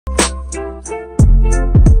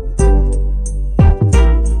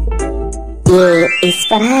A is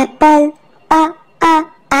for apple,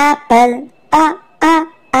 apple,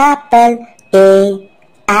 apple. A,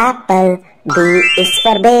 apple. B is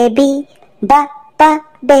for baby, baby,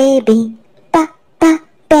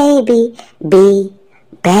 baby. B,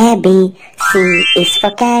 baby. C is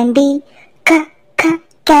for candy,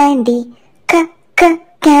 candy,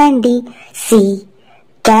 candy. C,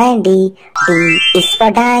 candy. D is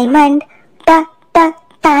for diamond,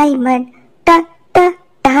 diamond,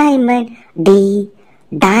 diamond. D,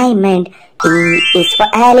 diamond. E is for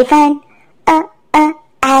elephant,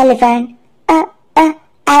 elephant,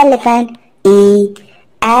 elephant. E,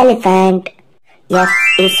 elephant. F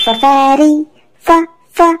is for fairy, fairy,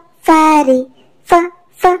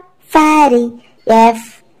 fairy.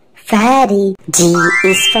 F, fairy. G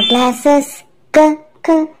is for glasses,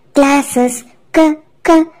 glasses,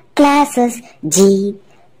 glasses. G,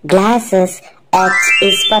 glasses. H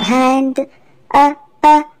is for hand, hand,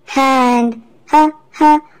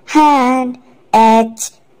 hand.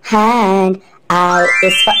 H, hand. I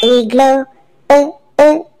is for igloo,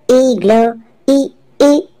 igloo,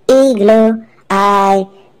 igloo. I,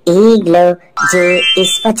 igloo. J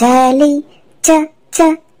is for jelly, jelly,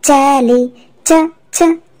 jelly.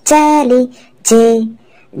 J,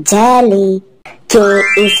 jelly. K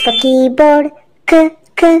is for keyboard,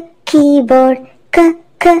 keyboard,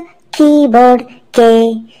 keyboard.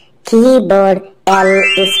 K, keyboard. L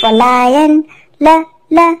is for lion, lion,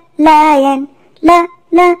 lion.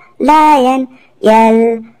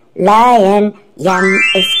 L, lion. M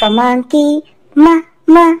is for monkey,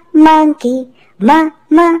 monkey, monkey.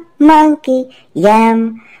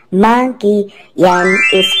 M, monkey. N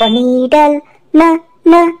is for needle,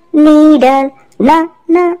 needle,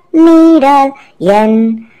 needle.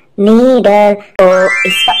 N, needle. O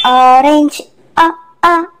is for orange,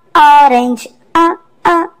 orange,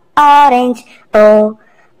 orange. O,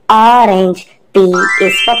 orange. P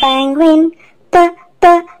is for penguin,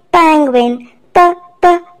 penguin,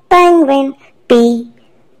 penguin. P,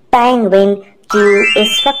 penguin. Q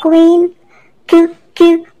is for queen, queen,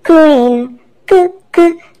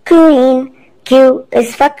 queen. Q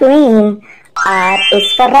is for queen. R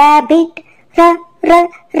is for rabbit, rabbit,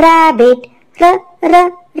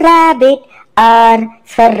 rabbit. R is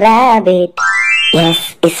for rabbit.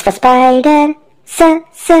 S is for spider, spider,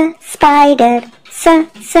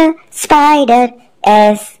 spider.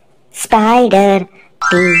 S, spider.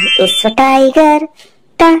 T is for tiger,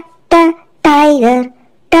 tiger,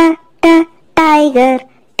 tiger.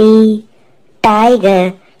 T,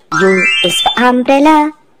 tiger. U is for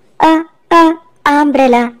umbrella,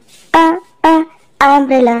 umbrella,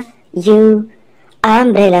 umbrella. U,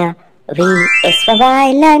 umbrella. V is for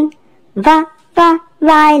violin,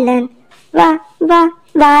 violin,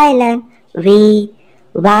 violin. V,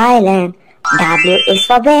 violin. W is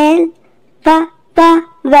for whale,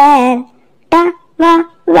 whale,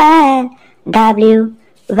 whale. W,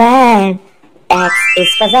 whale. X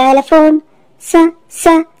is for xylophone,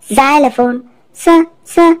 xylophone,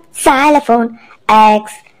 xylophone.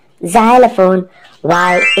 X, xylophone.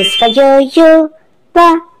 Y is for yo-yo,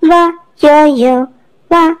 yo-yo,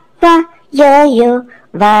 yo-yo.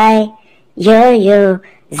 Y, yo-yo.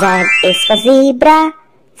 Z is for zebra,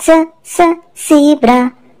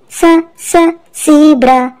 zebra,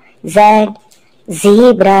 zebra. Z,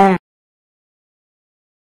 zebra.